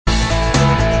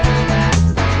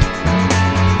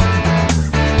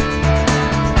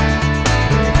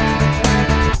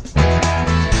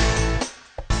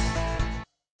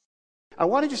I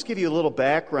want to just give you a little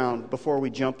background before we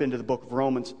jump into the book of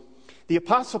Romans. The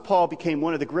Apostle Paul became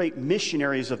one of the great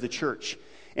missionaries of the church,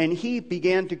 and he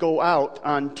began to go out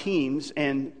on teams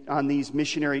and on these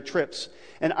missionary trips.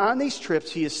 And on these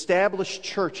trips, he established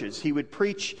churches. He would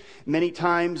preach many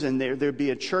times, and there'd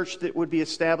be a church that would be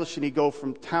established, and he'd go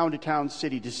from town to town,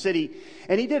 city to city.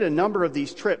 And he did a number of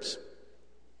these trips.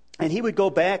 And he would go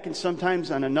back and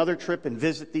sometimes on another trip and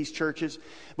visit these churches.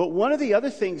 But one of the other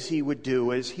things he would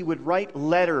do is he would write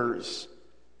letters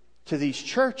to these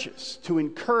churches to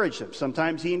encourage them.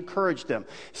 Sometimes he encouraged them.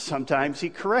 Sometimes he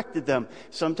corrected them.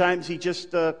 Sometimes he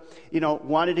just,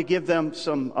 wanted to give them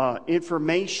some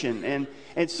information.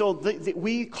 And so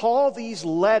we call these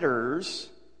letters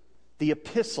the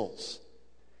epistles.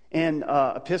 And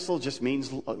epistle just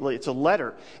means it's a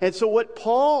letter. And so what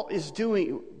Paul is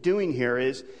doing here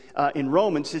is, in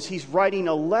Romans, is he's writing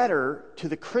a letter to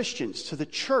the Christians, to the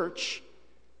churches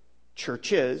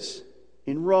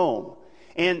in Rome.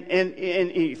 And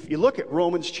if you look at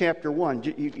Romans chapter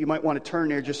 1, you might want to turn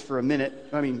there just for a minute.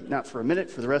 I mean, not for a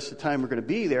minute, for the rest of the time we're going to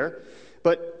be there.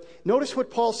 But notice what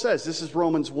Paul says. This is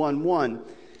Romans 1:1.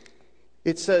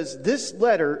 It says, "This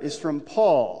letter is from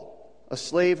Paul, a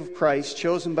slave of Christ,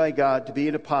 chosen by God to be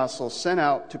an apostle, sent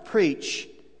out to preach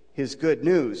his good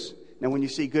news." Now, when you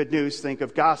see good news, think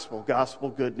of gospel. Gospel,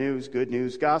 good news,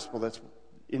 gospel. That's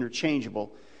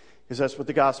interchangeable, because that's what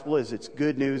the gospel is. It's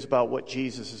good news about what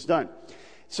Jesus has done.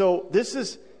 So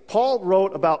Paul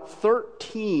wrote about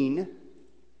 13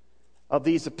 of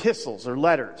these epistles or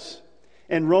letters.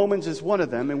 And Romans is one of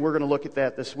them, and we're going to look at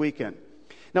that this weekend.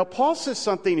 Now, Paul says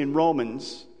something in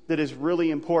Romans that is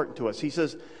really important to us. He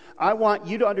says, I want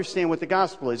you to understand what the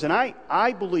gospel is. And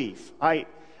I believe,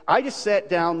 I just sat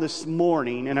down this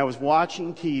morning and I was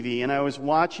watching TV and I was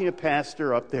watching a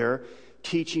pastor up there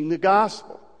teaching the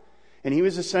gospel. And he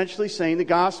was essentially saying the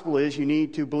gospel is you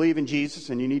need to believe in Jesus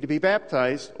and you need to be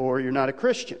baptized or you're not a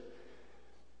Christian.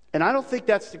 And I don't think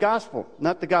that's the gospel,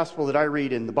 not the gospel that I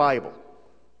read in the Bible.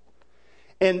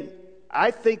 And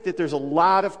I think that there's a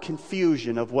lot of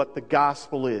confusion of what the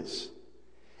gospel is.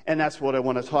 And that's what I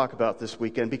want to talk about this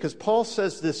weekend, because Paul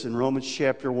says this in Romans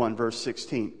chapter 1, verse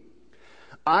 16.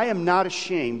 "I am not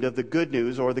ashamed of the good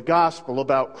news or the gospel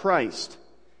about Christ.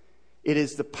 It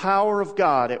is the power of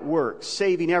God at work,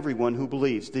 saving everyone who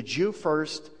believes, the Jew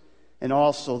first and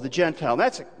also the Gentile."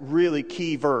 That's a really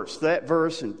key verse. That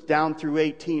verse and down through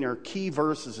 18 are key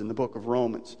verses in the book of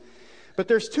Romans. But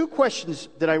there's two questions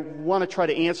that I want to try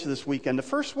to answer this weekend. The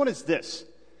first one is this.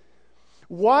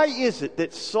 Why is it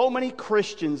that so many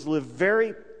Christians live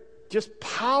very just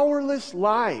powerless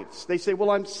lives? They say, well,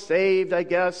 I'm saved, I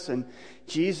guess, and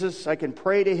Jesus, I can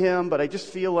pray to him, but I just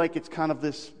feel like it's kind of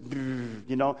this,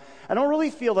 I don't really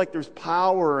feel like there's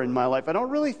power in my life. I don't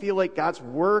really feel like God's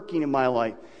working in my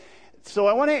life. So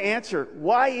I want to answer,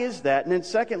 why is that? And then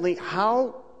secondly,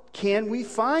 how can we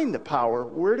find the power?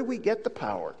 Where do we get the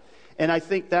power? And I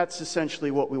think that's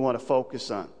essentially what we want to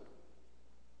focus on.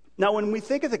 Now, when we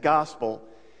think of the gospel,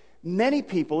 many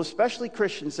people, especially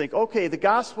Christians, think, okay, the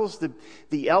gospel's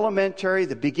the elementary,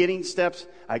 the beginning steps.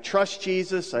 I trust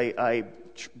Jesus.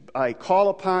 I call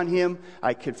upon him.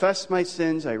 I confess my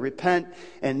sins. I repent.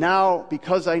 And now,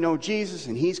 because I know Jesus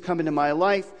and he's come into my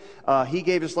life, he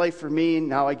gave his life for me, and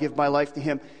now I give my life to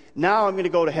him. Now I'm going to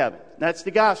go to heaven. That's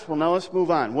the gospel. Now let's move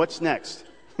on. What's next?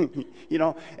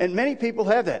 And many people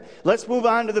have that. Let's move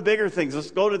on to the bigger things. Let's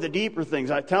go to the deeper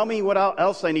things. Tell me what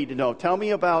else I need to know. Tell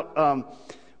me about,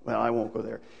 I won't go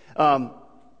there.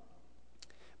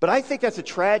 But I think that's a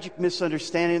tragic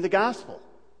misunderstanding of the gospel.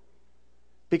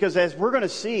 Because as we're going to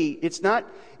see,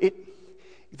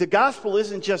 the gospel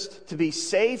isn't just to be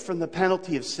saved from the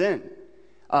penalty of sin,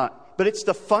 but it's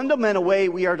the fundamental way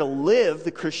we are to live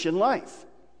the Christian life.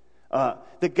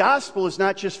 The gospel is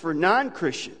not just for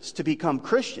non-Christians to become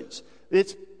Christians.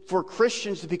 It's for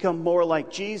Christians to become more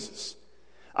like Jesus.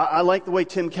 I like the way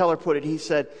Tim Keller put it. He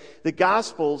said, the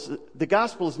gospel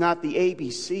is not the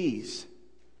ABCs,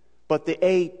 but the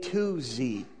A to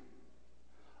Z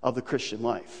of the Christian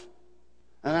life.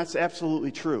 And that's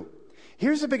absolutely true.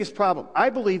 Here's the biggest problem. I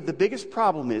believe the biggest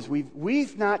problem is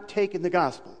we've not taken the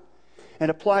gospel and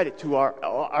applied it to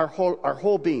our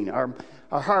whole being, our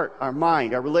heart, our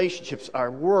mind, our relationships,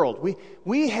 our world.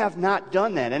 We have not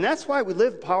done that. And that's why we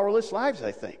live powerless lives,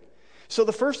 I think. So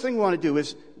the first thing we want to do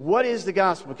is, what is the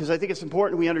gospel? Because I think it's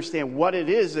important we understand what it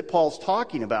is that Paul's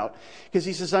talking about. Because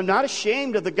he says, I'm not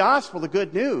ashamed of the gospel, the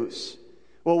good news.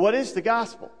 Well, what is the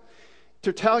gospel?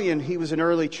 Tertullian, he was an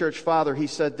early church father. He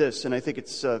said this, and I think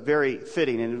it's very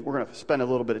fitting, and we're going to spend a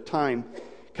little bit of time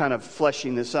kind of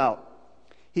fleshing this out.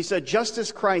 He said, just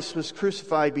as Christ was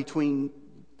crucified between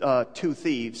two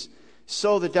thieves,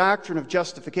 So the doctrine of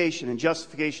justification, and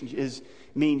justification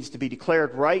means to be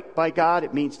declared right by God.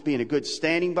 It means to be in a good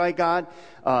standing by God.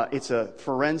 It's a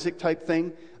forensic type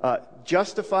thing.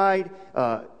 Justified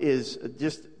is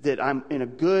just that I'm in a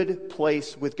good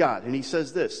place with God. And he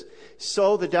says this,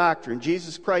 so the doctrine,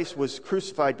 Jesus Christ was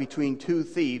crucified between two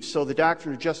thieves, so the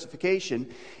doctrine of justification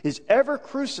is ever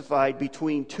crucified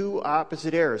between two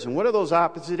opposite errors. And what are those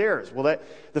opposite errors? Well,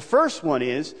 the first one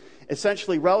is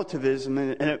essentially relativism,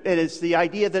 and it's the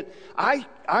idea that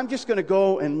I'm just going to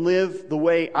go and live the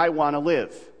way I want to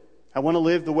live. I want to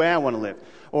live the way I want to live.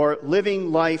 Or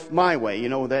living life my way. You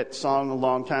know that song a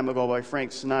long time ago by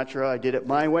Frank Sinatra, I Did It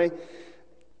My Way?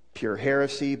 Pure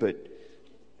heresy, but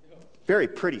very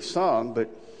pretty song, but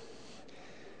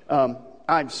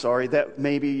I'm sorry, that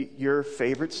may be your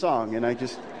favorite song, and I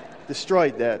just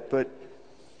destroyed that, but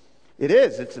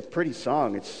it's a pretty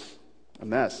song. It's a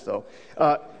mess, though.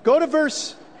 Go to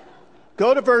verse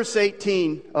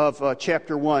 18 of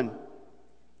chapter 1,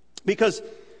 because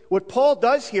what Paul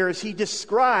does here is he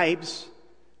describes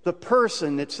the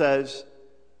person that says,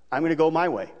 I'm going to go my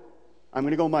way. I'm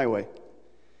going to go my way.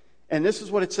 And this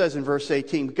is what it says in verse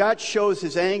 18. God shows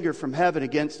his anger from heaven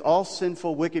against all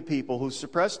sinful, wicked people who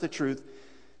suppress the truth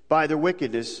by their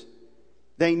wickedness.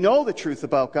 They know the truth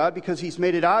about God because he's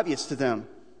made it obvious to them.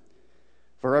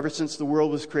 For ever since the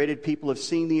world was created, people have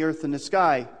seen the earth and the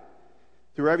sky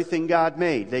through everything God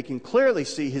made. They can clearly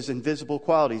see his invisible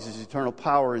qualities, his eternal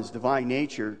power, and his divine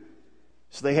nature.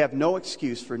 So they have no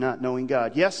excuse for not knowing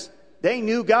God. Yes, they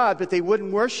knew God, but they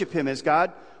wouldn't worship him as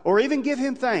God or even give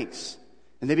him thanks.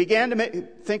 And they began to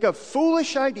think of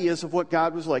foolish ideas of what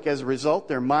God was like. As a result,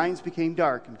 their minds became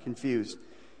dark and confused.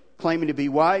 Claiming to be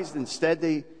wise, instead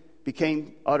they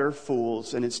became utter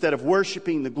fools. And instead of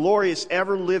worshiping the glorious,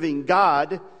 ever-living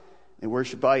God, they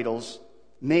worship idols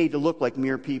made to look like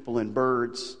mere people and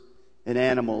birds and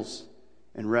animals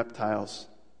and reptiles.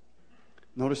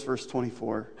 Notice verse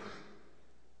 24.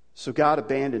 So God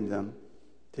abandoned them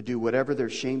to do whatever their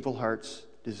shameful hearts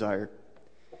desired.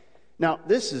 Now,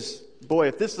 this is, boy,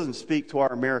 if this doesn't speak to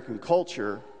our American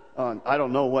culture, I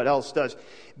don't know what else does.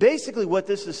 Basically, what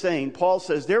this is saying, Paul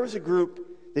says there was a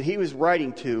group that he was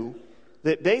writing to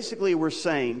that basically were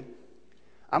saying,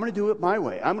 I'm going to do it my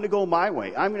way. I'm going to go my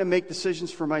way. I'm going to make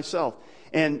decisions for myself.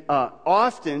 And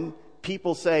often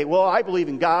people say, well, I believe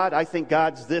in God. I think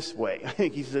God's this way. I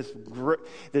think he's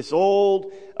this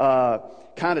old,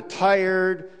 kind of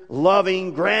tired,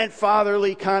 loving,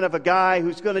 grandfatherly kind of a guy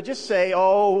who's going to just say,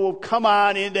 oh, come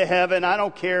on into heaven. I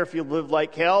don't care if you live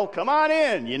like hell. Come on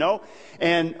in, you know.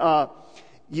 And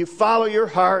you follow your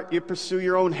heart. You pursue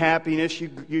your own happiness.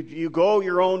 You go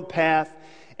your own path.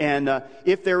 And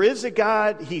if there is a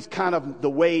God, he's kind of the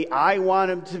way I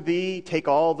want him to be. Take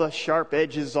all the sharp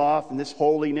edges off and this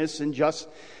holiness and just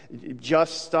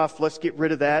stuff. Let's get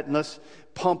rid of that and let's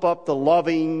pump up the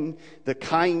loving, the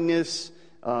kindness.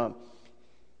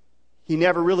 He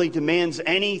never really demands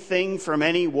anything from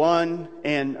anyone.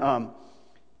 And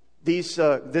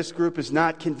this group is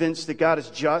not convinced that God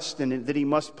is just and that he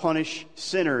must punish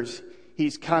sinners.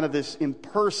 He's kind of this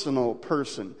impersonal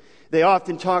person. They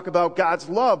often talk about God's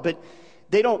love, but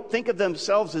they don't think of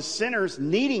themselves as sinners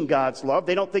needing God's love.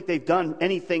 They don't think they've done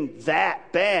anything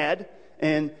that bad.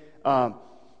 And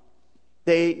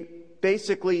they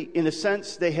basically, in a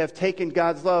sense, they have taken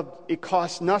God's love. It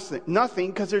costs nothing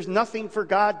because there's nothing for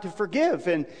God to forgive.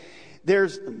 And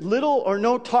there's little or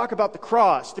no talk about the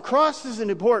cross. The cross isn't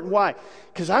important. Why?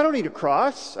 Because I don't need a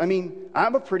cross. I mean,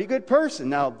 I'm a pretty good person.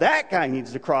 Now, that guy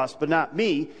needs the cross, but not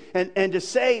me. And to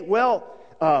say, well,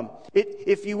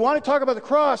 if you want to talk about the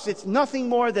cross, it's nothing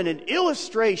more than an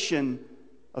illustration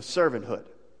of servanthood.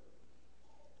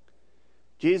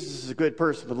 Jesus is a good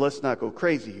person, but let's not go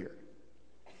crazy here.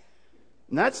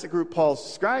 And that's the group Paul's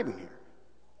describing here.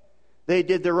 They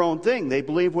did their own thing. They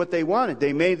believed what they wanted.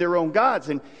 They made their own gods.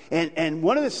 And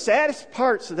one of the saddest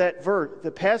parts of that verse,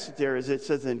 the passage there, is it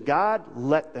says, and God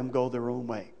let them go their own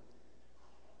way.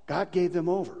 God gave them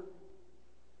over.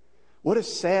 What a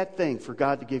sad thing for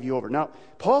God to give you over. Now,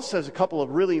 Paul says a couple of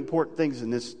really important things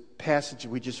in this passage that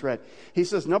we just read. He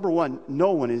says, number one,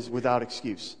 no one is without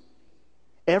excuse.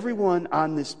 Everyone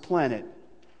on this planet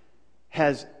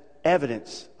has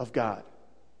evidence of God.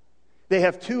 They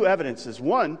have two evidences.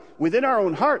 One, within our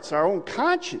own hearts, our own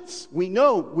conscience. We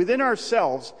know within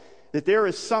ourselves that there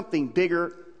is something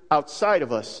bigger outside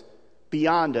of us,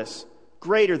 beyond us,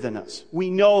 greater than us.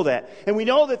 We know that. And we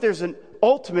know that there's an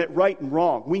ultimate right and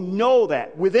wrong. We know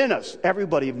that within us.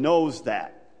 Everybody knows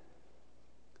that.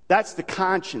 That's the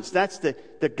conscience. That's the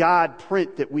God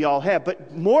print that we all have.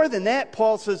 But more than that,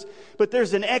 Paul says, but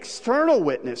there's an external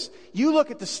witness. You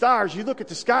look at the stars, you look at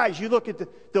the skies, you look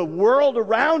at the world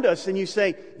around us, and you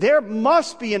say, there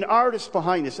must be an artist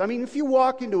behind this. I mean, if you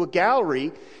walk into a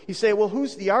gallery, you say, well,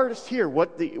 who's the artist here?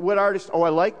 What artist? Oh, I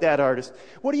like that artist.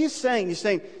 What are you saying? You're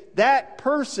saying, that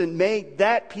person made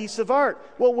that piece of art.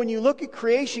 Well, when you look at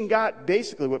creation, God,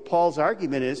 basically what Paul's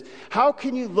argument is, how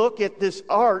can you look at this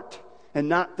art and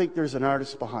not think there's an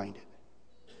artist behind it?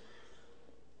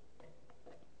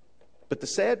 But the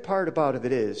sad part about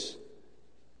it is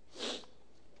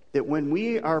that when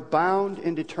we are bound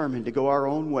and determined to go our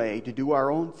own way, to do our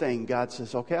own thing, God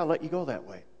says, okay, I'll let you go that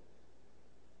way.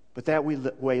 But that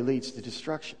way leads to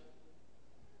destruction.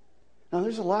 Now,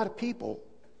 there's a lot of people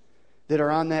that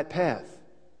are on that path.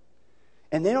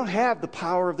 And they don't have the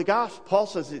power of the gospel. Paul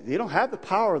says they don't have the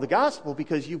power of the gospel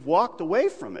because you've walked away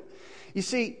from it. You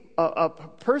see, a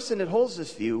person that holds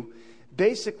this view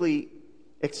basically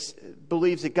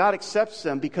believes that God accepts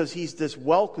them because he's this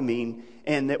welcoming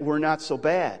and that we're not so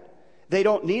bad. They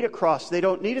don't need a cross. They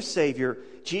don't need a Savior.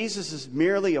 Jesus is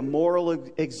merely a moral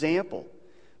example.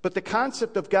 But the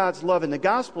concept of God's love in the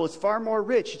gospel is far more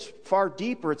rich. It's far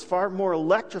deeper. It's far more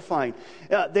electrifying.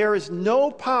 There is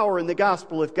no power in the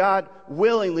gospel if God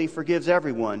willingly forgives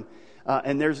everyone.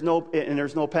 And there's no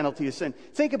penalty of sin.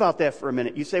 Think about that for a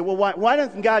minute. You say, well, why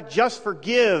doesn't God just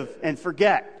forgive and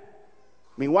forget?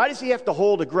 I mean, why does he have to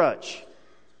hold a grudge?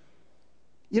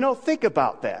 Think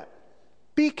about that.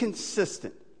 Be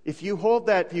consistent. If you hold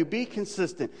that view, be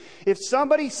consistent. If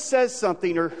somebody says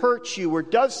something or hurts you or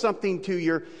does something to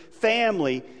your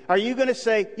family, are you going to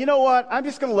say, you know what, I'm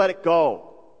just going to let it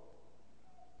go?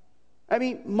 I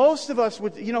mean, most of us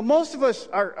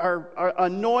are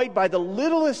annoyed by the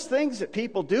littlest things that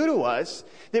people do to us,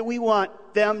 that we want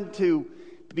them to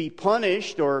be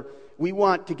punished or we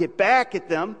want to get back at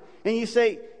them. And you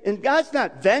say, and God's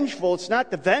not vengeful, it's not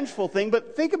the vengeful thing,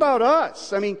 but think about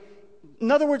us. I mean, in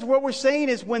other words, what we're saying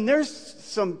is when there's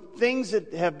some things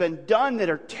that have been done that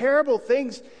are terrible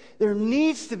things, there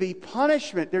needs to be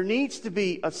punishment. There needs to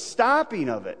be a stopping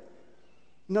of it.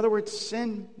 In other words,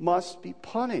 sin must be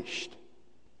punished.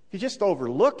 You just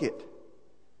overlook it.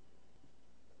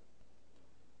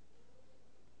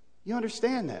 You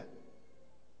understand that?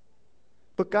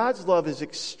 But God's love is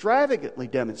extravagantly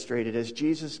demonstrated as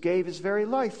Jesus gave his very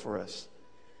life for us.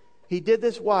 He did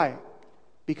this, why?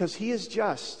 Because he is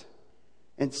just.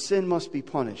 And sin must be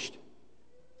punished.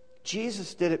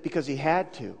 Jesus did it because he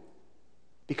had to.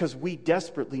 Because we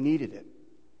desperately needed it.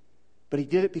 But he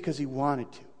did it because he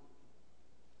wanted to.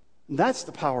 And that's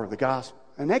the power of the gospel.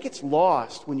 And that gets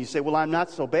lost when you say, well, I'm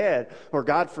not so bad. Or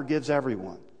God forgives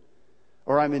everyone.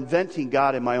 Or I'm inventing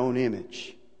God in my own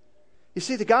image. You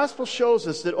see, the gospel shows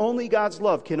us that only God's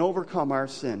love can overcome our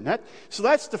sin. So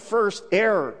that's the first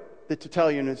error that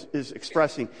Tertullian is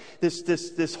expressing.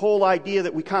 This whole idea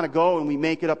that we kind of go and we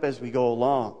make it up as we go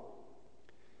along.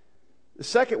 The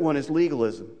second one is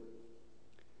legalism.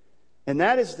 And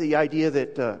that is the idea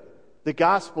that the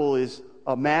gospel is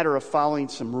a matter of following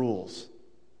some rules.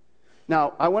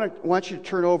 Now, I want you to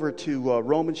turn over to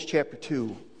Romans chapter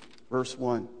 2, verse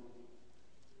 1.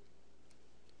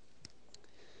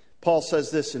 Paul says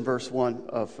this in verse 1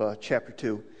 of chapter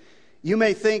 2. You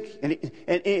may think,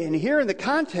 and here in the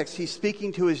context, he's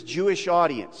speaking to his Jewish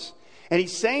audience. And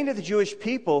he's saying to the Jewish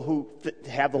people who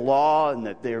have the law and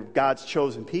that they're God's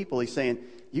chosen people, he's saying,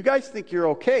 you guys think you're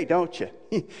okay, don't you?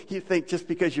 You think just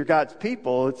because you're God's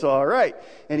people, it's all right.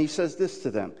 And he says this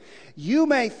to them. You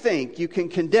may think you can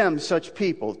condemn such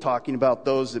people, talking about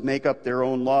those that make up their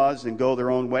own laws and go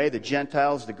their own way, the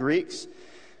Gentiles, the Greeks.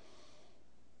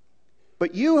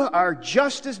 But you are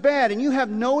just as bad, and you have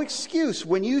no excuse.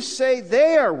 When you say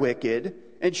they are wicked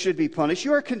and should be punished,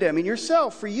 you are condemning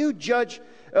yourself. For you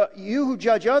who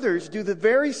judge others do the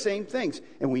very same things.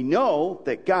 And we know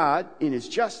that God, in his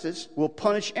justice, will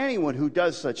punish anyone who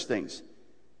does such things.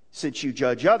 Since you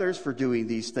judge others for doing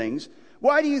these things,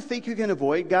 why do you think you can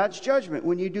avoid God's judgment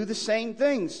when you do the same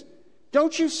things?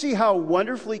 Don't you see how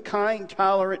wonderfully kind,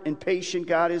 tolerant, and patient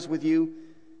God is with you?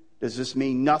 Does this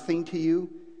mean nothing to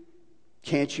you?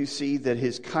 Can't you see that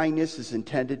his kindness is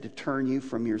intended to turn you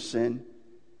from your sin?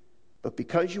 But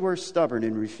because you are stubborn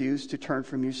and refuse to turn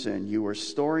from your sin, you are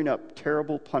storing up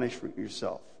terrible punishment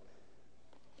yourself.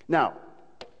 Now,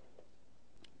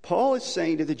 Paul is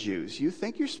saying to the Jews, you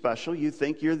think you're special, you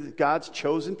think you're God's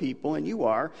chosen people, and you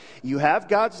are. You have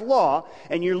God's law,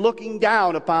 and you're looking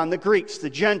down upon the Greeks, the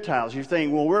Gentiles. You're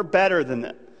saying, well, we're better than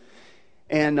them.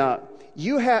 And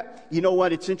you know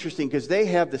what, it's interesting because they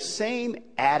have the same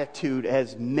attitude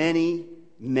as many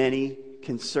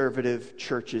conservative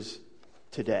churches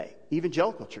today,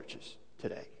 evangelical churches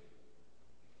today.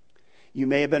 You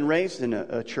may have been raised in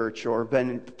a church or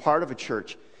been part of a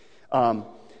church. And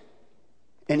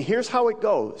here's how it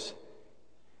goes.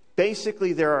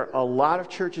 Basically, there are a lot of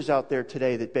churches out there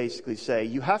today that basically say,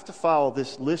 you have to follow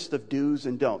this list of do's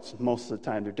and don'ts. Most of the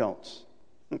time, they're don'ts.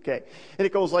 Okay? And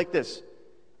it goes like this.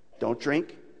 Don't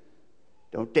drink.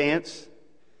 Don't dance.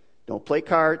 Don't play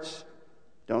cards.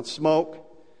 Don't smoke.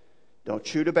 Don't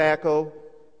chew tobacco.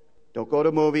 Don't go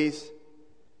to movies.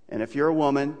 And if you're a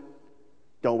woman,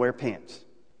 don't wear pants.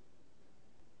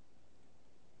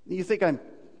 You think I'm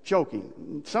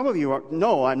joking. Some of you are,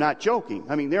 no, I'm not joking.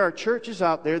 I mean, there are churches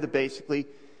out there that basically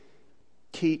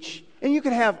teach, and you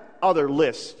can have other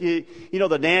lists. You know,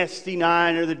 the Nasty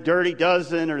Nine or the Dirty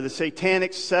Dozen or the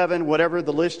Satanic Seven, whatever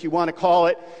the list you want to call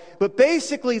it. But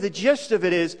basically the gist of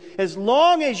it is, as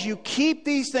long as you keep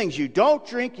these things, you don't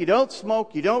drink, you don't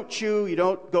smoke, you don't chew, you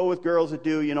don't go with girls that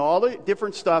do, all the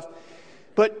different stuff.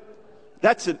 But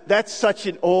that's such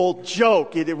an old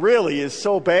joke. It really is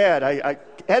so bad. I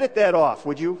edit that off,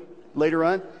 would you, later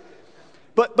on?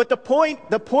 But the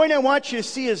point I want you to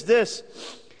see is this.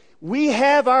 We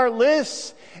have our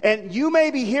lists, and you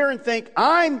may be here and think,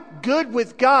 I'm good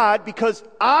with God because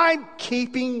I'm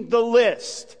keeping the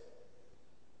list.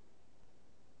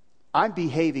 I'm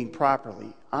behaving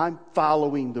properly. I'm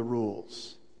following the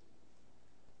rules.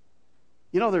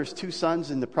 There's two sons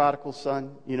in the prodigal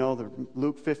son, the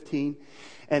Luke 15.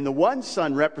 And the one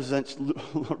son represents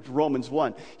Romans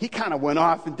 1. He kind of went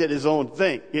off and did his own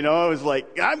thing. It was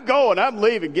like, I'm going, I'm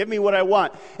leaving, give me what I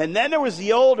want. And then there was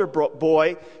the older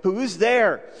boy who was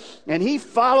there. And he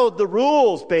followed the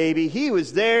rules, baby. He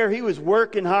was there, he was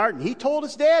working hard, and he told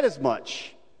his dad as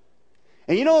much.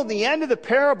 And the end of the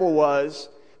parable was,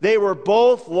 they were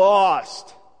both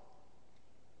lost.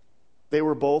 They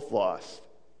were both lost.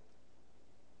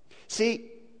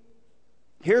 See,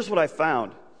 here's what I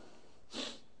found.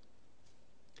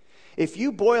 If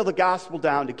you boil the gospel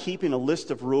down to keeping a list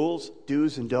of rules,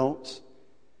 do's and don'ts,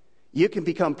 you can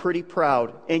become pretty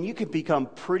proud and you can become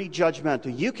pretty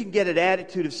judgmental. You can get an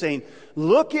attitude of saying,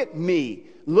 look at me.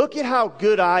 Look at how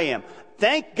good I am.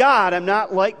 Thank God I'm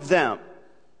not like them.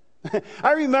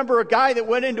 I remember a guy that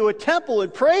went into a temple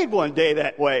and prayed one day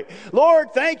that way.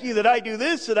 Lord, thank you that I do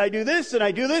this and I do this and I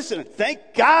do this, and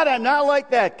thank God I'm not like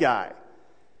that guy.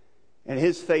 And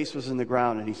his face was in the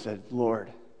ground and he said,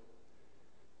 Lord,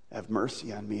 have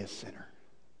mercy on me, a sinner.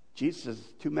 Jesus says,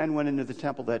 2 men went into the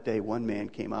temple that day. 1 man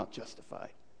came out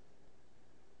justified.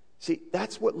 See,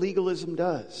 that's what legalism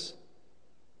does.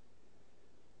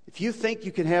 If you think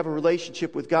you can have a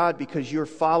relationship with God because you're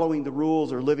following the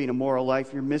rules or living a moral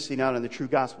life, you're missing out on the true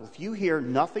gospel. If you hear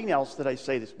nothing else that I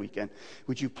say this weekend,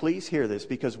 would you please hear this?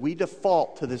 Because we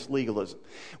default to this legalism.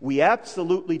 We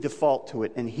absolutely default to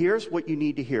it. And here's what you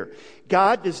need to hear.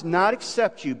 God does not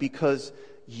accept you because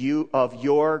of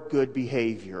your good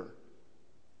behavior.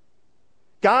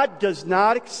 God does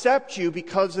not accept you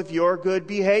because of your good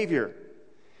behavior.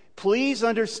 Please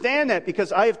understand that,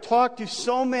 because I have talked to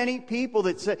so many people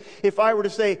that say, if I were to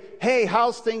say, hey,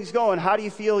 how's things going? How do you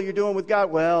feel you're doing with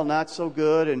God? Well, not so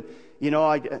good. And,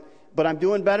 but I'm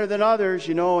doing better than others,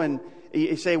 and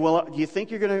you say, well, do you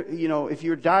think you're going to, if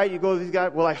you die, you go with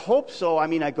God? Well, I hope so. I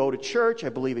mean, I go to church. I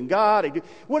believe in God. I do.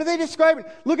 What are they describing?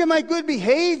 Look at my good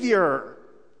behavior.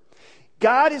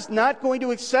 God is not going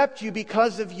to accept you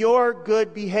because of your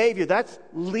good behavior. That's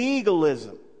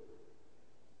legalism.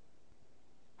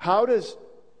 How does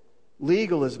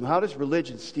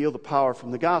religion steal the power from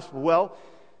the gospel? Well,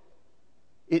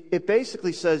 it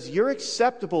basically says you're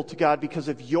acceptable to God because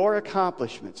of your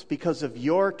accomplishments, because of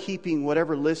your keeping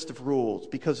whatever list of rules,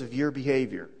 because of your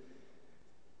behavior.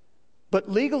 But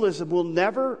legalism will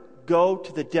never go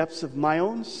to the depths of my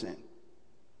own sin.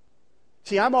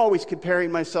 See, I'm always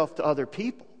comparing myself to other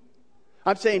people.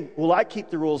 I'm saying, well, I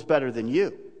keep the rules better than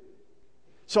you.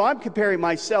 So I'm comparing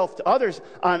myself to others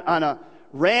on a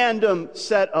random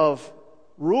set of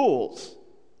rules.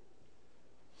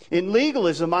 In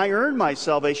legalism, I earn my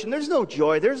salvation. There's no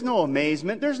joy, there's no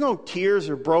amazement, there's no tears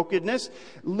or brokenness.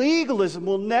 Legalism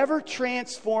will never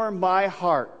transform my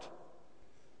heart.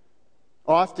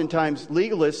 Oftentimes,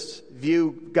 legalists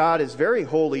view God as very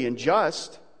holy and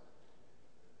just.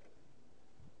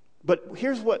 But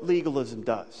here's what legalism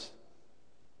does.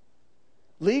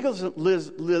 Legalism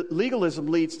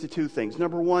leads to 2 things.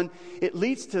 Number 1, it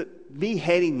leads to me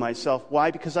hating myself.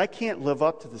 Why? Because I can't live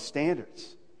up to the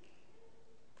standards.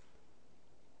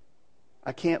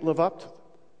 I can't live up to them.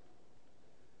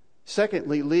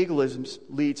 Secondly, legalism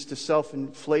leads to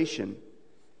self-inflation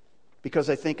because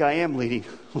I think I am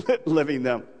living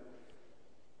them.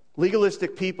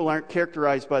 Legalistic people aren't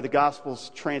characterized by the gospel's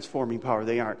transforming power.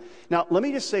 They aren't. Now, let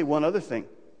me just say one other thing.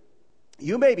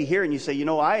 You may be here and you say,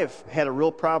 I have had a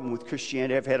real problem with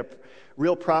Christianity. I've had a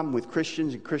real problem with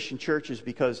Christians and Christian churches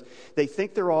because they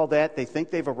think they're all that. They think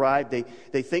they've arrived.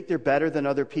 They think they're better than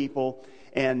other people.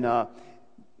 And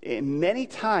many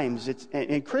times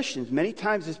many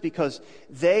times it's because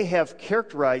they have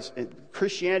characterized,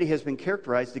 Christianity has been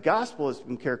characterized, the gospel has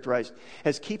been characterized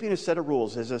as keeping a set of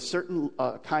rules, as a certain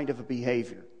kind of a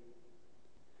behavior.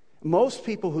 Most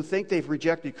people who think they've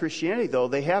rejected Christianity, though,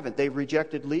 they haven't. They've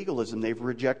rejected legalism. They've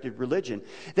rejected religion.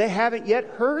 They haven't yet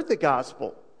heard the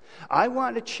gospel. I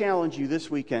want to challenge you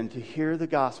this weekend to hear the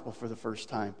gospel for the first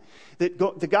time. That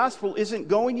the gospel isn't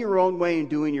going your own way and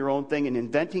doing your own thing and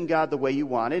inventing God the way you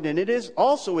want it. And it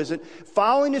isn't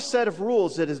following a set of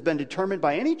rules that has been determined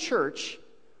by any church.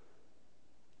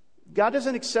 God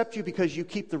doesn't accept you because you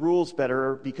keep the rules better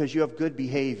or because you have good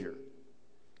behavior.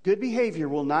 Good behavior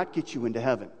will not get you into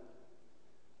heaven.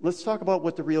 Let's talk about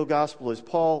what the real gospel is.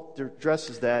 Paul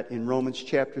addresses that in Romans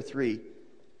chapter 3.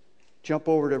 Jump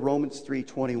over to Romans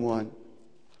 3:21.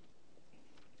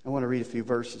 I want to read a few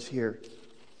verses here.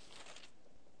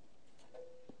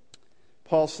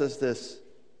 Paul says this,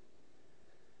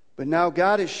 "But now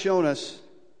God has shown us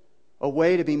a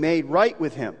way to be made right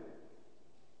with Him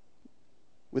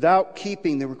without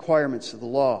keeping the requirements of the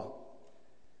law,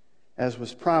 as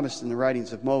was promised in the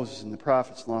writings of Moses and the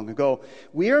prophets long ago.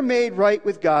 We are made right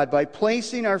with God by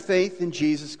placing our faith in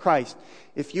Jesus Christ."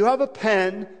 If you have a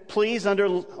pen, please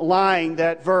underline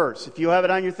that verse. If you have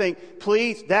it on your thing,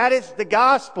 please, that is the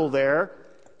gospel there.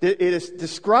 It is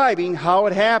describing how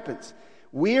it happens.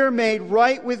 We are made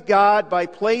right with God by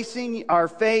placing our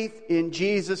faith in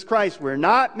Jesus Christ. We're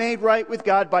not made right with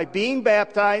God by being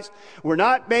baptized. We're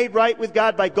not made right with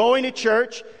God by going to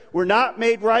church. We're not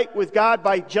made right with God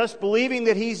by just believing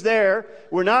that He's there.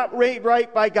 We're not made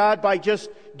right by God by just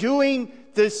doing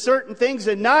the certain things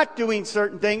and not doing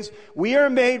certain things. We are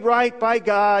made right by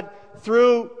God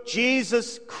through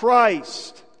Jesus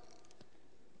Christ.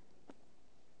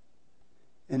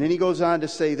 And then he goes on to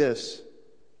say this.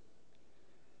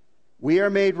 We are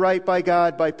made right by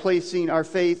God by placing our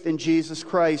faith in Jesus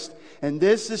Christ. And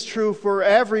this is true for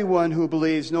everyone who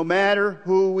believes, no matter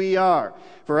who we are.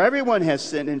 For everyone has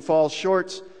sinned and falls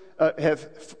short.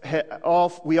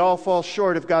 We all fall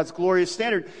short of God's glorious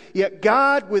standard. Yet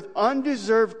God, with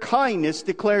undeserved kindness,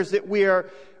 declares that we are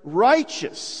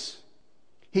righteous.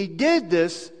 He did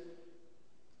this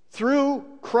through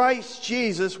Christ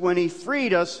Jesus when He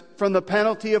freed us from the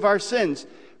penalty of our sins.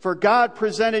 For God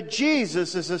presented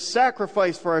Jesus as a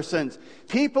sacrifice for our sins.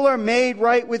 People are made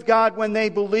right with God when they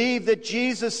believe that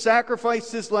Jesus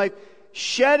sacrificed His life,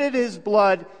 shedded His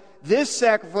blood. This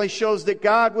sacrifice shows that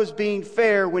God was being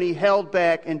fair when He held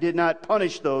back and did not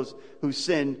punish those who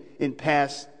sinned in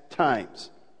past times.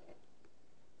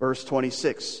 Verse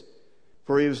 26,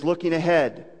 for He was looking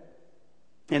ahead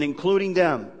and including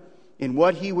them in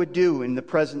what He would do in the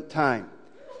present time.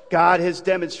 God has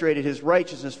demonstrated His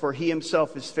righteousness, for He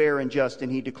Himself is fair and just,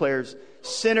 and He declares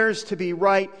sinners to be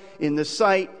right in His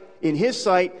sight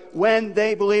when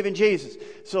they believe in Jesus.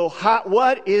 So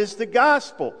what is the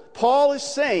gospel? Paul is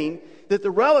saying that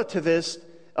the relativist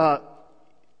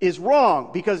is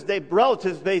wrong because the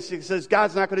relativist basically says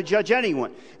God's not going to judge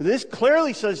anyone. This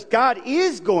clearly says God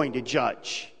is going to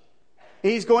judge.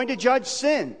 He's going to judge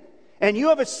sin. And you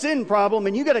have a sin problem,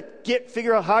 and you got to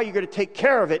figure out how you're going to take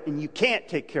care of it, and you can't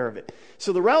take care of it.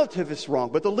 So the relativist is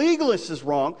wrong, but the legalist is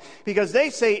wrong because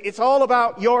they say it's all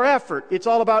about your effort, it's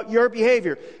all about your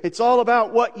behavior, it's all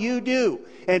about what you do.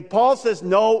 And Paul says,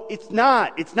 no, it's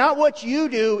not. It's not what you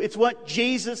do, it's what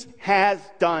Jesus has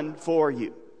done for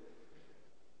you.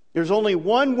 There's only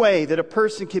one way that a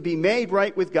person can be made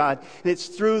right with God, and it's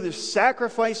through the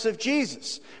sacrifice of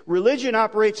Jesus. Religion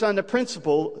operates on the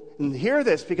principle, and hear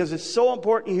this because it's so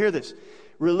important you hear this.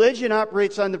 Religion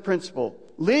operates on the principle.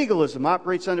 Legalism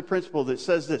operates on the principle that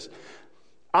says this.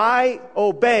 I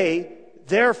obey,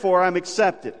 therefore I'm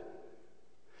accepted.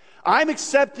 I'm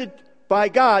accepted by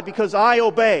God because I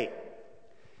obey.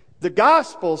 The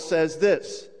gospel says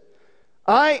this.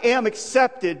 I am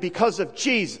accepted because of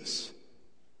Jesus.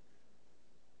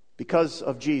 Because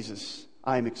of Jesus,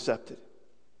 I am accepted.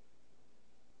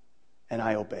 And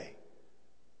I obey.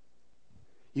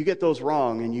 You get those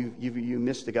wrong and you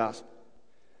miss the gospel.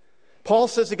 Paul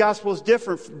says the gospel is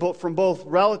different from both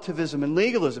relativism and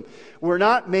legalism. We're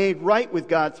not made right with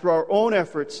God through our own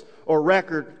efforts or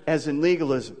record as in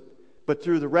legalism, but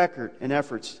through the record and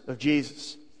efforts of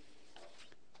Jesus.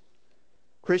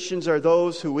 Christians are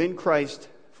those who in Christ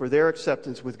for their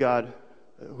acceptance with God,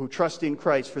 who trust in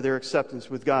Christ for their acceptance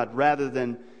with God, rather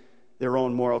than their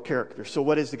own moral character. So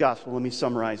what is the gospel? Let me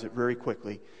summarize it very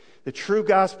quickly. The true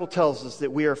gospel tells us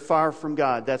that we are far from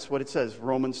God. That's what it says.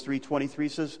 Romans 3:23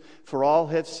 says, "For all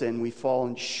have sinned, we've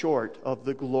fallen short of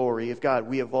the glory of God."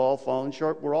 We have all fallen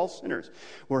short. We're all sinners.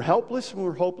 We're helpless and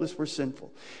we're hopeless. We're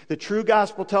sinful. The true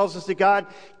gospel tells us that God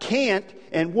can't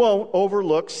and won't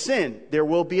overlook sin. There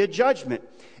will be a judgment.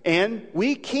 And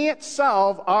we can't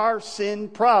solve our sin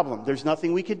problem. There's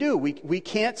nothing we can do. We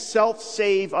can't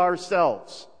self-save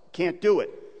ourselves. Can't do it.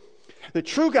 The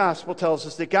true gospel tells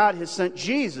us that God has sent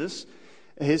Jesus,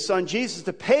 His Son Jesus,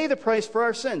 to pay the price for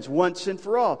our sins once and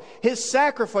for all. His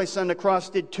sacrifice on the cross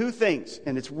did two things,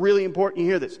 and it's really important you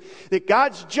hear this. That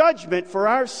God's judgment for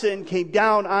our sin came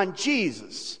down on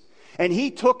Jesus. And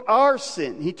He took our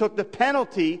sin. He took the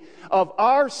penalty of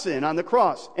our sin on the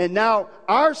cross. And now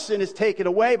our sin is taken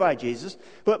away by Jesus.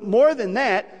 But more than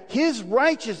that, His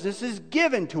righteousness is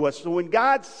given to us. So when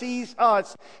God sees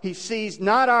us, He sees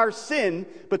not our sin,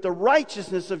 but the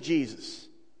righteousness of Jesus.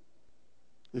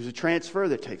 There's a transfer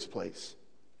that takes place.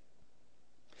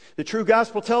 The true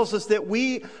gospel tells us that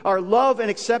we are loved and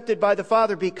accepted by the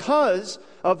Father because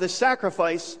of the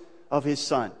sacrifice of His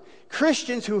Son.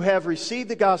 Christians who have received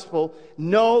the gospel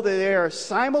know that they are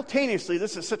simultaneously,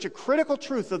 this is such a critical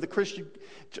truth of the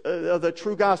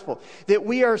true gospel, that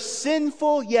we are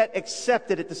sinful yet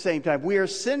accepted at the same time. We are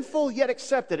sinful yet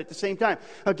accepted at the same time.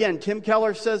 Again, Tim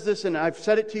Keller says this, and I've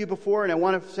said it to you before, and I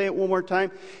want to say it one more time.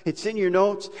 It's in your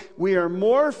notes. We are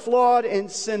more flawed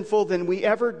and sinful than we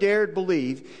ever dared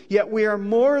believe, yet we are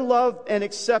more loved and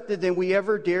accepted than we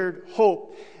ever dared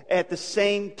hope at the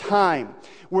same time.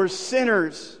 We're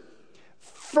sinners.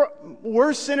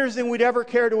 We're sinners than we'd ever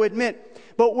care to admit,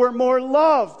 but we're more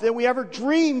loved than we ever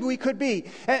dreamed we could be.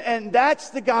 And that's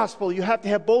the gospel. You have to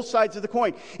have both sides of the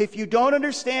coin. If you don't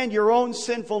understand your own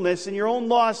sinfulness and your own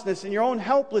lostness and your own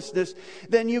helplessness,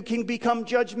 then you can become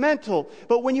judgmental.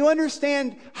 But when you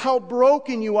understand how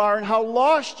broken you are and how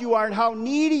lost you are and how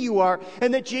needy you are,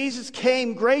 and that Jesus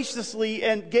came graciously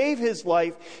and gave His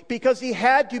life because He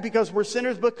had to, because we're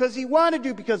sinners, because He wanted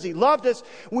to, because He loved us,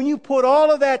 when you put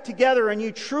all of that together and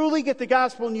you truly get the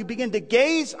gospel and you begin to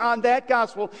gaze on that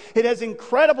gospel, it has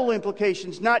incredible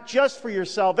implications, not just for your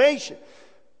salvation,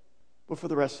 but for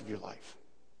the rest of your life.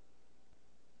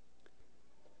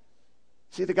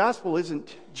 See, the gospel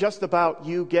isn't just about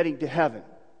you getting to heaven.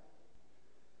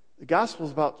 The gospel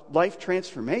is about life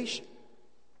transformation.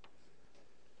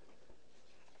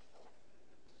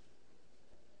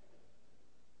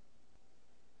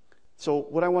 So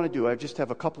what I want to do, I just have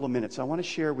a couple of minutes. I want to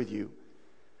share with you,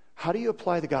 how do you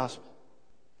apply the gospel?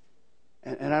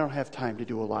 And I don't have time to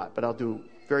do a lot, but I'll do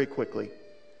very quickly.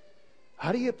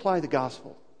 How do you apply the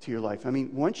gospel to your life? I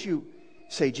mean, once you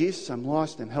say, Jesus, I'm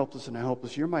lost, I'm helpless, and I'm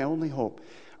hopeless. You're my only hope.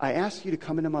 I ask you to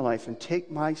come into my life and take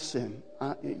my sin.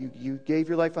 You gave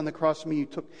your life on the cross for me.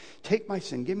 Take my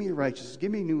sin. Give me your righteousness.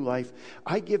 Give me a new life.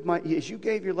 As you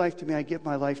gave your life to me, I give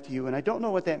my life to you. And I don't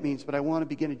know what that means, but I want to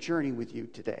begin a journey with you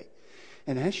today.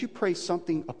 And as you pray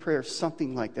a prayer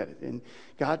something like that, and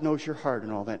God knows your heart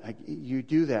and all that, you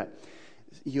do that.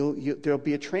 There'll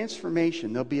be a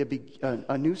transformation. There'll be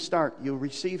a new start. You'll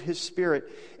receive His Spirit,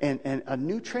 and an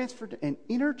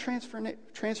inner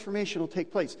transformation will take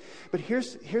place. But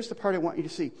here's the part I want you to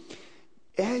see.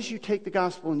 As you take the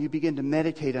gospel and you begin to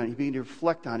meditate on it, you begin to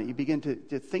reflect on it, you begin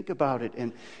to think about it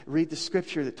and read the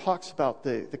scripture that talks about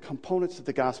the components of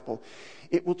the gospel,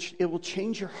 it will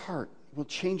change your heart. It will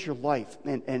change your life.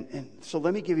 And so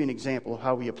let me give you an example of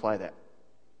how we apply that.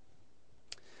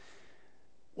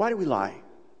 Why do we lie?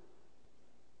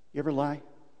 You ever lie?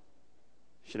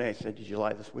 Should I have said, did you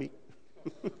lie this week?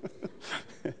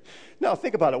 No,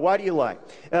 think about it. Why do you lie?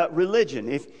 Religion.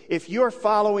 If you're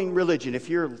following religion, if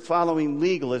you're following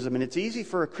legalism, and it's easy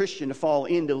for a Christian to fall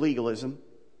into legalism,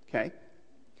 okay?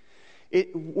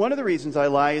 One of the reasons I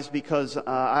lie is because if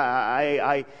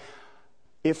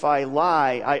I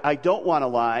lie, I don't want to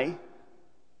lie,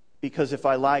 because if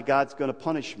I lie, God's going to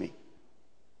punish me.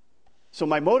 So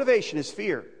my motivation is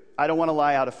fear. I don't want to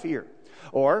lie out of fear.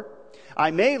 Or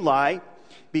I may lie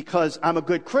because I'm a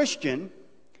good Christian,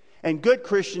 and good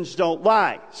Christians don't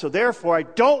lie. So therefore, I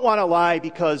don't want to lie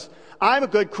because I'm a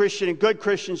good Christian and good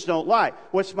Christians don't lie.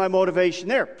 What's my motivation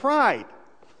there? Pride.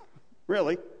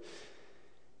 Really?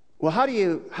 Well, how do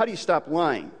you stop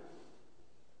lying?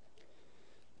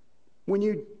 When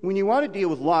you want to deal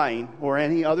with lying or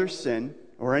any other sin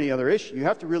or any other issue, you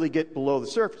have to really get below the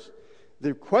surface.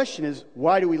 The question is,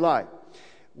 why do we lie?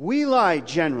 We lie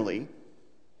generally,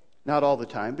 not all the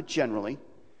time, but generally,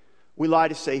 we lie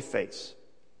to save face.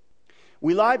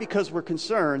 We lie because we're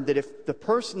concerned that if the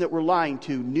person that we're lying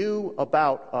to knew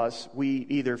about us,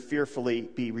 we'd either fearfully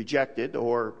be rejected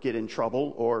or get in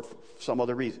trouble or some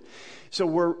other reason. So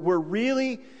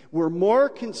we're more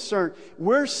concerned.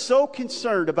 We're so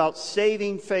concerned about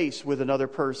saving face with another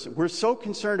person. We're so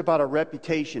concerned about our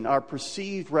reputation, our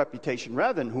perceived reputation,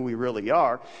 rather than who we really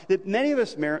are, that many of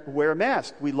us wear a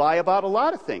mask. We lie about a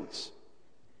lot of things.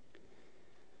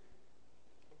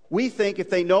 We think if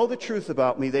they know the truth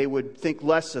about me, they would think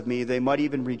less of me. They might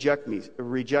even reject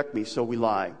me, so we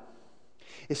lie.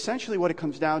 Essentially, what it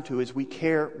comes down to is we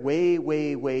care way,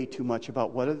 way, way too much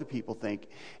about what other people think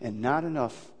and not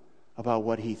enough about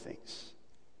what He thinks.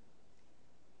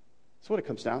 That's what it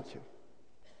comes down to.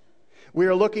 We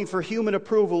are looking for human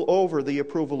approval over the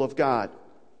approval of God.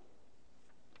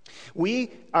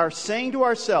 We are saying to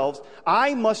ourselves,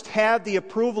 I must have the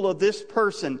approval of this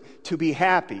person to be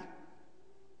happy,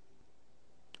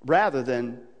 rather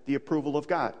than the approval of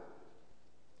God.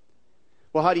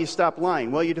 Well, how do you stop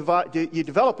lying? Well, you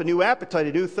develop a new appetite,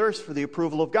 a new thirst for the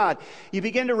approval of God. You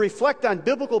begin to reflect on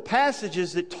biblical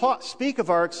passages that speak of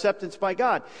our acceptance by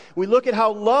God. We look at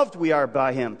how loved we are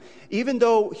by Him. Even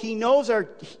though He knows do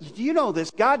you know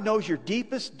this? God knows your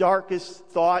deepest, darkest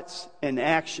thoughts and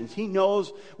actions. He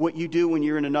knows what you do when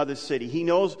you're in another city. He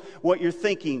knows what you're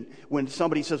thinking when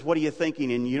somebody says, what are you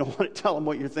thinking? And you don't want to tell them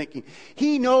what you're thinking.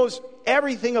 He knows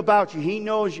everything about you. He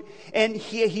knows you. And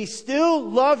he still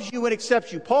loves you and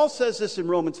accepts you. Paul says this in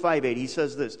Romans 5:8. He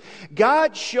says this,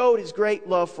 God showed His great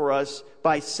love for us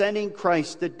by sending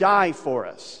Christ to die for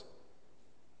us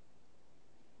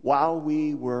while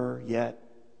we were yet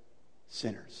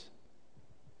sinners.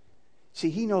 See,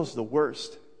 He knows the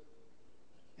worst,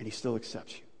 and He still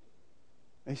accepts you.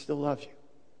 And He still loves you.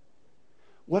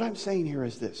 What I'm saying here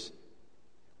is this.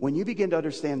 When you begin to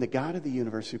understand the God of the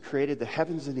universe who created the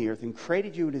heavens and the earth and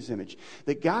created you in His image,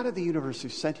 the God of the universe who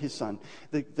sent His Son,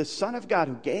 the Son of God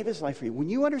who gave His life for you, when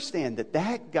you understand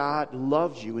that God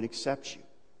loves you and accepts you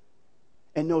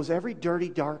and knows every dirty,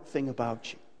 dark thing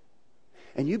about you,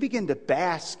 and you begin to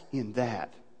bask in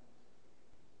that,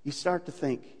 you start to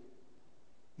think,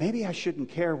 maybe I shouldn't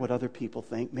care what other people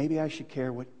think. Maybe I should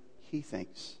care what He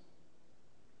thinks.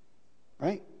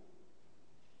 Right?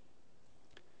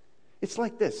 It's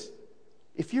like this.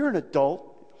 If you're an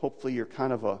adult, hopefully you're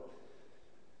kind of a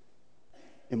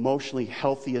emotionally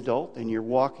healthy adult, and you're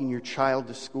walking your child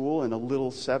to school, and a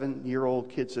little 7-year-old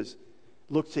kid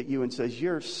looks at you and says,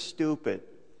 you're stupid.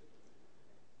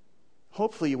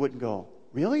 Hopefully you wouldn't go,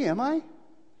 really, am I?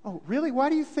 Oh, really? Why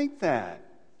do you think that?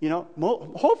 You know,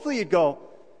 hopefully you'd go,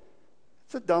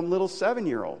 it's a dumb little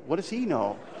 7-year-old. What does he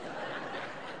know?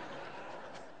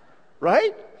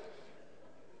 Right?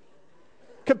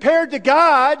 Compared to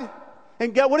God,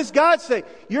 and God, what does God say?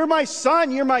 You're my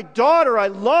son, you're my daughter, I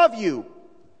love you.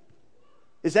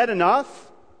 Is that enough?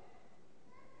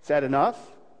 Is that enough?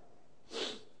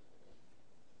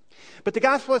 But the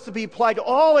gospel has to be applied to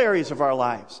all areas of our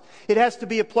lives. It has to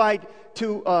be applied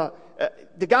to,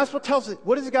 the gospel tells us,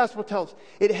 what does the gospel tell us?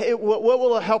 What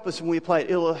will it help us when we apply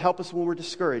it? It will help us when we're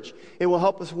discouraged. It will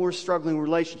help us when we're struggling in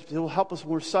relationships. It will help us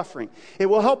when we're suffering. It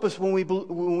will help us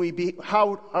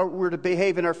how we're to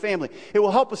behave in our family. It will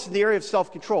help us in the area of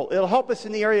self-control. It will help us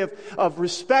in the area of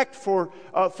respect for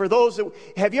those that,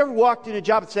 have you ever walked in a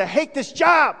job and said, I hate this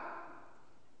job.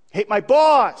 I hate my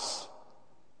boss.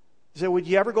 So would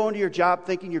you ever go into your job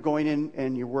thinking you're going in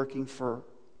and you're working for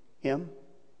him?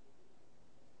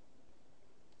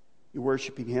 You're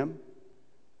worshiping him?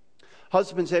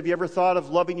 Husbands, have you ever thought of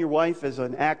loving your wife as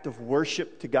an act of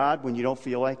worship to God when you don't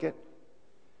feel like it?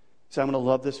 So I'm going to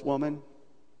love this woman,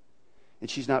 and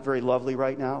she's not very lovely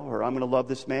right now. Or I'm going to love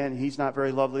this man, and he's not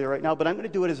very lovely right now. But I'm going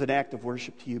to do it as an act of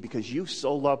worship to you because you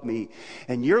so love me.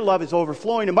 And your love is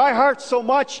overflowing in my heart so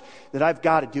much that I've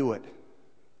got to do it.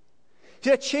 See,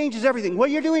 that changes everything. What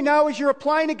you're doing now is you're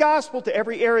applying the gospel to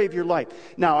every area of your life.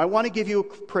 Now, I want to give you a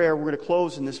prayer. We're going to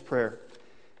close in this prayer.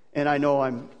 And I know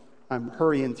I'm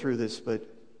hurrying through this, but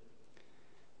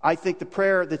I think the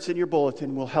prayer that's in your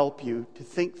bulletin will help you to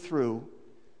think through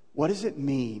what does it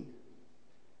mean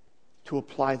to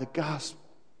apply the gospel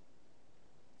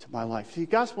to my life. See,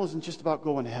 the gospel isn't just about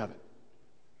going to heaven.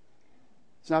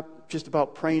 It's not just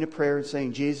about praying a prayer and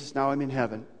saying, Jesus, now I'm in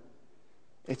heaven.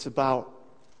 It's about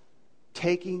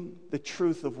taking the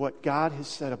truth of what God has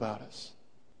said about us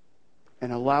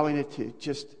and allowing it to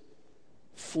just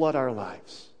flood our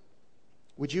lives.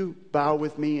 Would you bow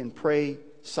with me and pray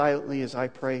silently as I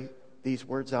pray these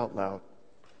words out loud?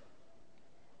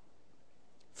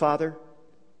 Father,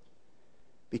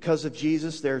 because of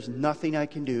Jesus, there's nothing I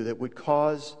can do that would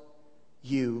cause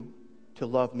you to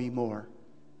love me more.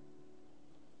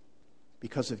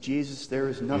 Because of Jesus, there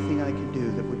is nothing I can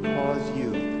do that would cause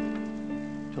you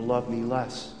to love me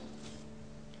less.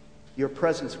 Your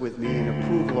presence with me and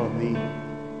approval of me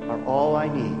are all I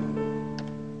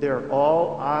need. They're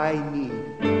all I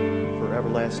need for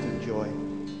everlasting joy.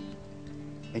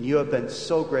 And you have been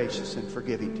so gracious and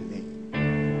forgiving to me.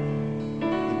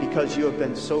 And because you have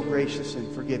been so gracious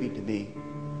and forgiving to me,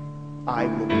 I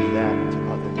will be that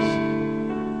to others.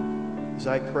 As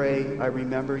I pray, I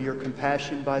remember your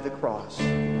compassion by the cross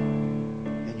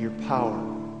and your power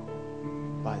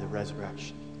by the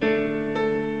resurrection.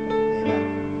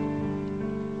 Amen.